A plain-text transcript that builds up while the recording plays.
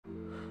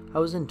I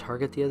was in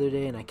Target the other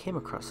day and I came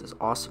across this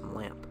awesome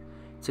lamp.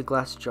 It's a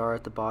glass jar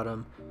at the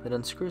bottom that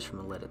unscrews from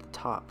a lid at the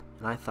top,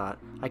 and I thought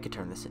I could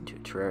turn this into a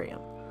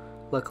terrarium.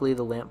 Luckily,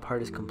 the lamp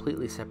part is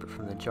completely separate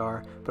from the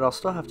jar, but I'll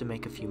still have to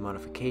make a few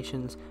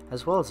modifications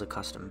as well as a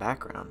custom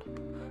background.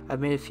 I've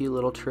made a few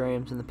little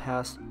terrariums in the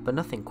past, but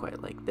nothing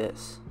quite like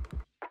this.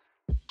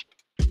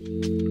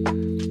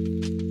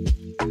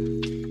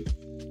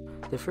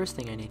 The first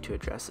thing I need to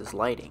address is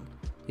lighting.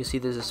 You see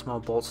there's a small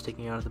bolt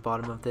sticking out of the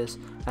bottom of this,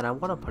 and I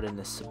want to put in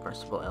this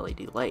submersible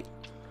LED light.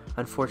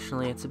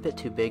 Unfortunately, it's a bit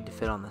too big to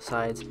fit on the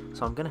sides,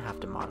 so I'm going to have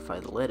to modify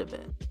the lid a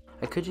bit.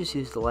 I could just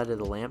use the light of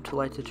the lamp to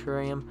light the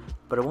terrarium,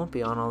 but it won't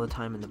be on all the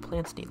time and the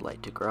plants need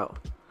light to grow.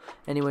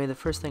 Anyway, the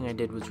first thing I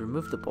did was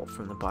remove the bolt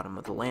from the bottom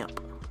of the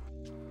lamp.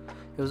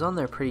 It was on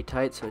there pretty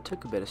tight, so it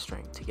took a bit of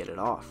strength to get it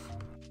off.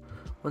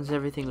 Once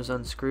everything was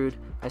unscrewed,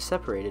 I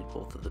separated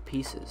both of the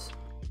pieces.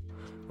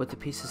 With the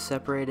pieces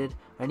separated,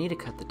 I need to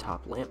cut the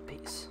top lamp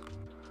piece.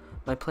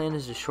 My plan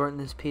is to shorten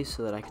this piece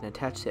so that I can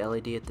attach the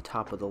LED at the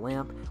top of the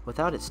lamp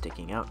without it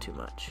sticking out too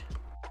much.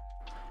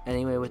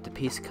 Anyway, with the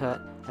piece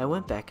cut, I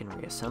went back and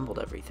reassembled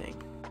everything.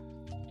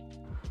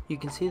 You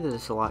can see that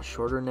it's a lot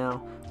shorter now,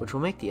 which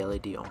will make the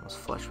LED almost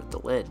flush with the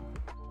lid.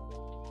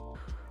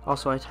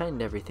 Also, I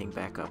tightened everything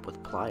back up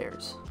with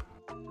pliers.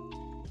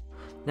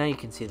 Now you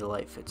can see the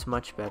light fits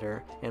much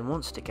better and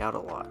won't stick out a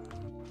lot.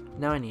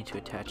 Now I need to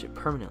attach it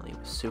permanently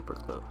with super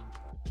glue.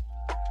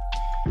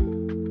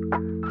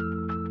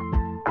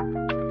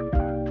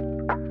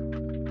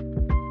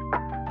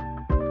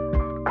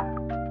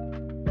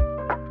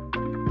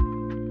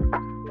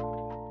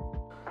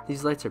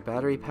 These lights are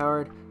battery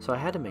powered, so I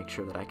had to make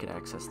sure that I could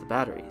access the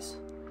batteries.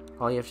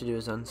 All you have to do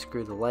is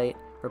unscrew the light,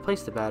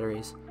 replace the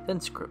batteries,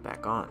 then screw it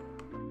back on.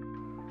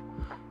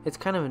 It's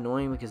kind of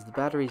annoying because the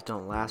batteries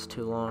don't last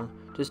too long,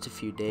 just a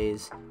few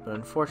days, but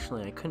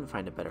unfortunately I couldn't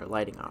find a better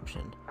lighting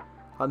option.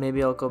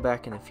 Maybe I'll go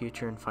back in the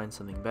future and find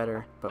something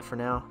better, but for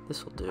now,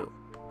 this will do.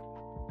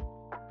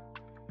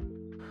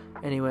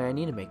 Anyway, I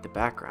need to make the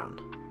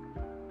background.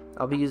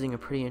 I'll be using a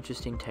pretty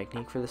interesting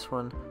technique for this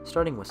one,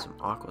 starting with some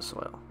aqua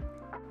soil.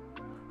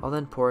 I'll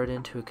then pour it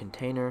into a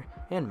container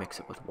and mix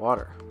it with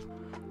water.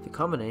 The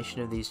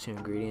combination of these two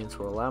ingredients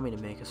will allow me to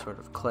make a sort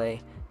of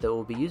clay that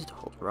will be used to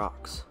hold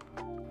rocks.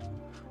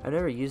 I've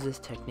never used this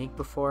technique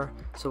before,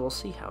 so we'll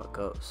see how it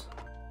goes.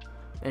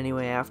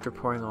 Anyway, after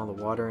pouring all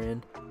the water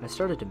in, I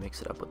started to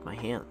mix it up with my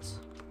hands.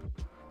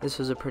 This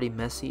was a pretty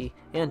messy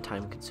and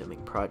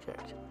time-consuming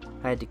project.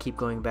 I had to keep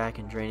going back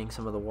and draining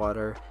some of the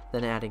water,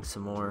 then adding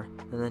some more,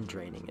 and then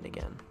draining it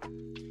again.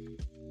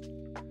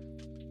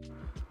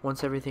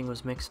 Once everything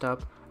was mixed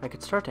up, I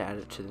could start to add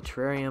it to the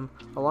terrarium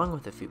along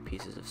with a few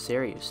pieces of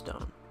cereus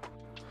stone.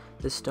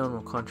 This stone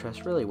will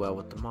contrast really well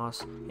with the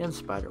moss and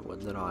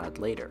spiderwood that I'll add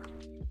later.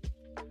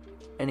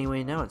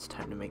 Anyway, now it's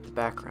time to make the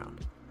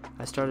background.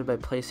 I started by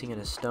placing in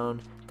a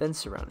stone, then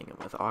surrounding it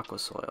with aqua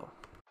soil.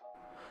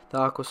 The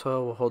aqua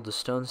soil will hold the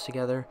stones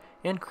together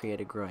and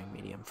create a growing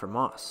medium for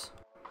moss.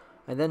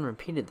 I then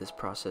repeated this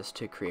process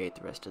to create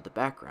the rest of the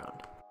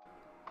background.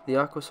 The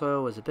aqua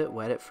soil was a bit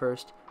wet at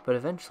first, but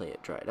eventually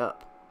it dried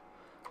up.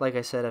 Like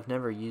I said, I've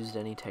never used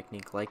any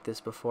technique like this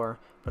before,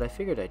 but I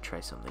figured I'd try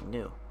something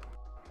new.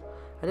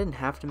 I didn't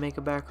have to make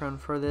a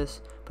background for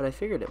this, but I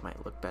figured it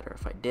might look better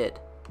if I did.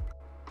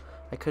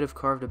 I could have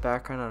carved a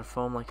background out of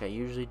foam like I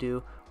usually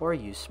do, or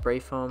use spray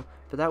foam,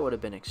 but that would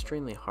have been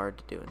extremely hard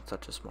to do in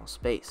such a small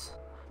space.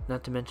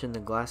 Not to mention the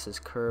glass is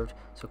curved,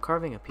 so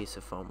carving a piece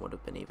of foam would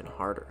have been even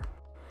harder.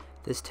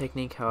 This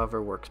technique,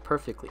 however, works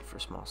perfectly for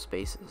small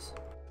spaces.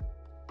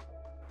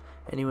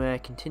 Anyway, I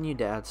continued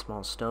to add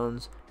small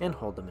stones and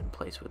hold them in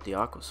place with the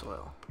aqua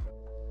soil.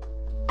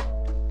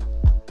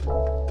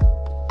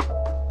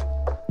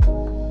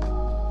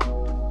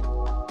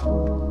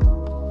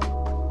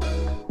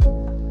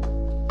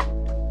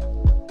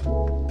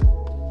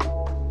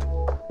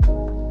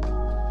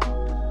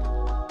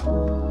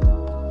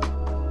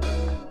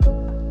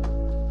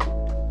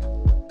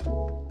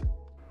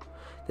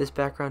 This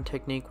background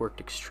technique worked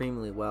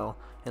extremely well,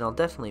 and I'll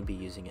definitely be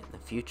using it in the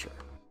future.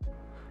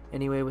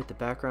 Anyway, with the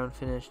background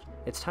finished,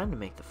 it's time to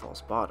make the false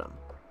bottom.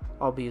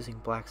 I'll be using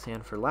black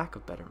sand for lack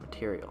of better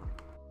material.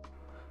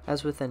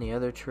 As with any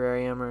other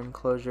terrarium or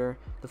enclosure,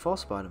 the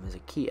false bottom is a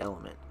key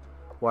element.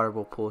 Water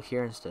will pool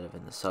here instead of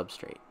in the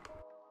substrate.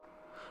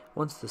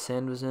 Once the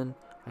sand was in,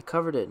 I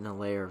covered it in a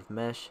layer of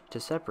mesh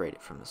to separate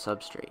it from the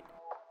substrate.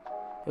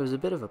 It was a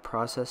bit of a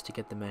process to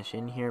get the mesh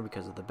in here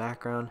because of the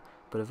background,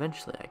 but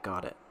eventually I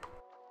got it.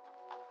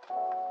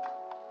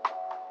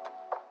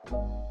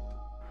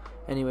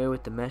 Anyway,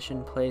 with the mesh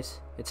in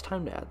place, it's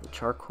time to add the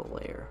charcoal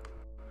layer.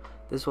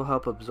 This will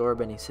help absorb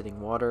any sitting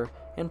water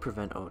and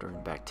prevent odor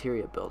and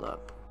bacteria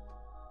buildup.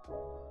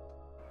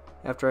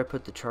 After I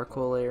put the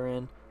charcoal layer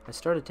in, I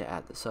started to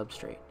add the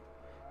substrate.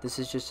 This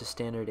is just a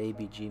standard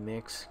ABG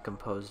mix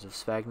composed of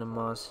sphagnum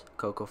moss,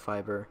 cocoa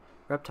fiber,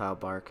 reptile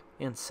bark,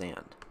 and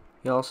sand.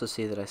 You'll also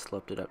see that I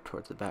sloped it up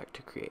towards the back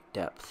to create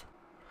depth.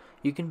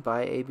 You can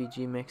buy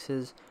ABG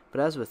mixes,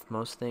 but as with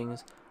most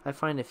things, I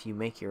find if you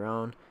make your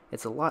own,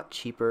 it's a lot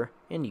cheaper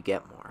and you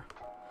get more.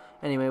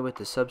 Anyway, with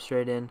the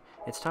substrate in,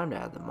 it's time to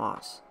add the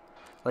moss.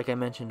 Like I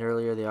mentioned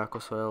earlier, the aqua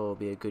soil will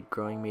be a good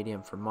growing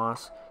medium for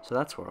moss, so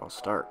that's where I'll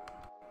start.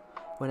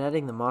 When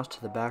adding the moss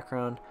to the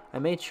background, I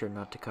made sure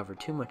not to cover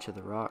too much of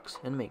the rocks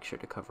and make sure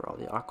to cover all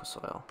the aqua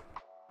soil.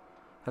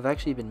 I've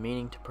actually been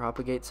meaning to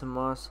propagate some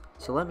moss,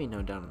 so let me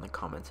know down in the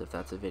comments if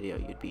that's a video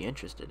you'd be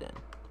interested in.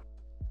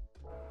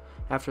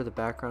 After the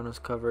background was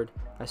covered,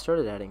 I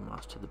started adding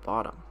moss to the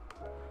bottom.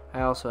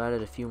 I also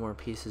added a few more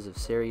pieces of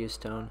terrarium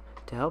stone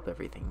to help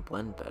everything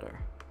blend better.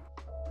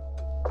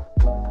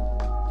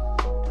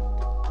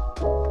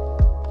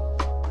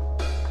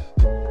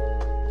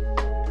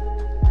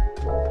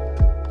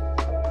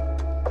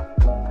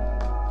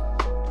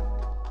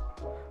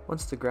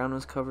 Once the ground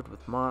was covered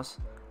with moss,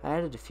 I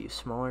added a few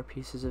smaller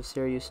pieces of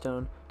terrarium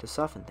stone to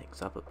soften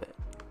things up a bit.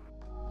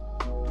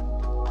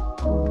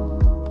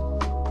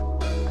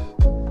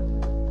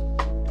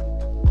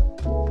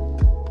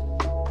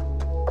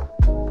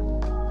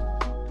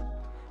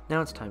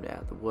 Now it's time to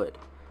add the wood.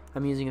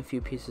 I'm using a few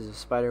pieces of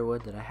spider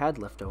wood that I had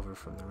left over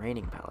from the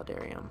raining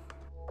paludarium.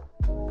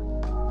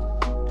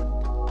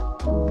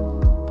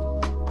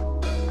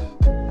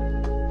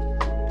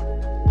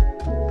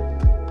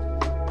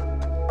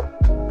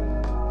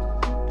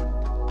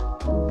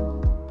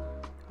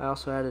 I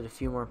also added a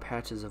few more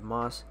patches of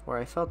moss where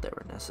I felt they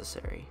were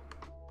necessary.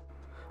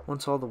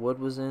 Once all the wood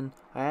was in,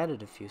 I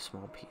added a few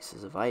small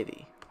pieces of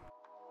ivy.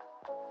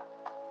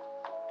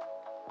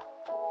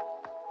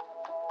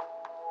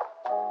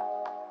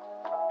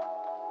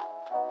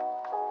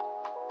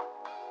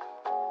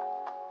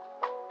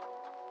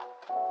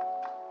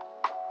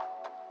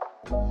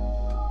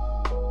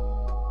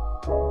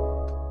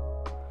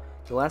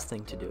 The last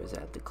thing to do is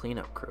add the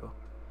cleanup crew.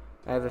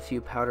 I have a few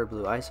powder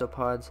blue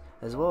isopods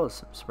as well as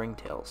some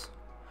springtails.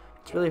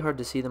 It's really hard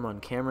to see them on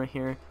camera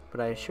here,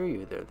 but I assure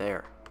you they're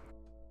there.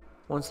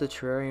 Once the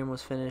terrarium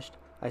was finished,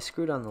 I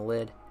screwed on the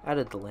lid,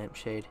 added the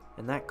lampshade,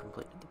 and that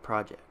completed the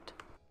project.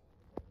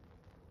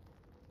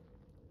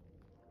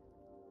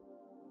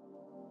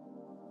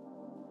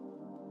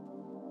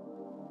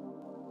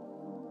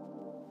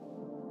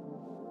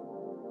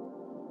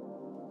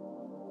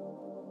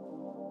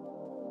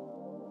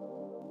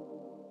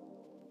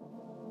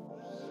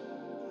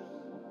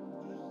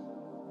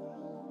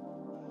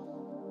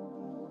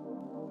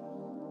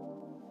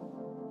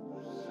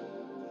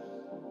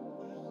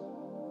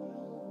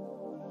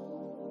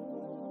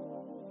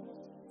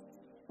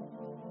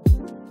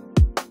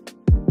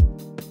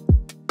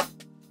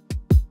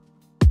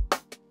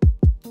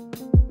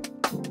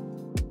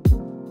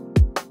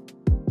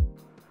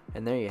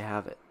 And there you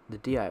have it, the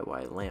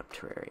DIY lamp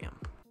terrarium.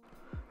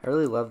 I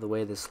really love the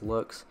way this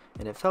looks,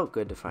 and it felt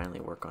good to finally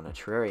work on a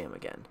terrarium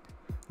again.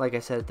 Like I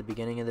said at the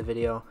beginning of the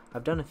video,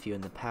 I've done a few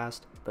in the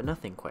past, but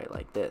nothing quite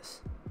like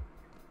this.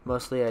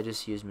 Mostly I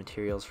just used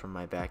materials from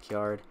my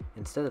backyard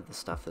instead of the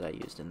stuff that I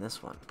used in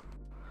this one.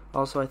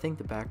 Also, I think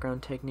the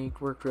background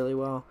technique worked really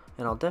well,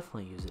 and I'll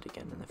definitely use it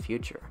again in the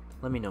future.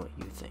 Let me know what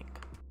you think.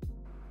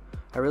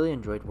 I really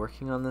enjoyed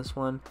working on this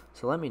one,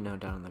 so let me know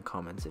down in the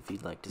comments if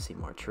you'd like to see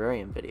more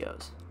terrarium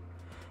videos.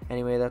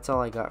 Anyway, that's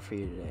all I got for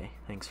you today.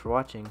 Thanks for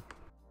watching.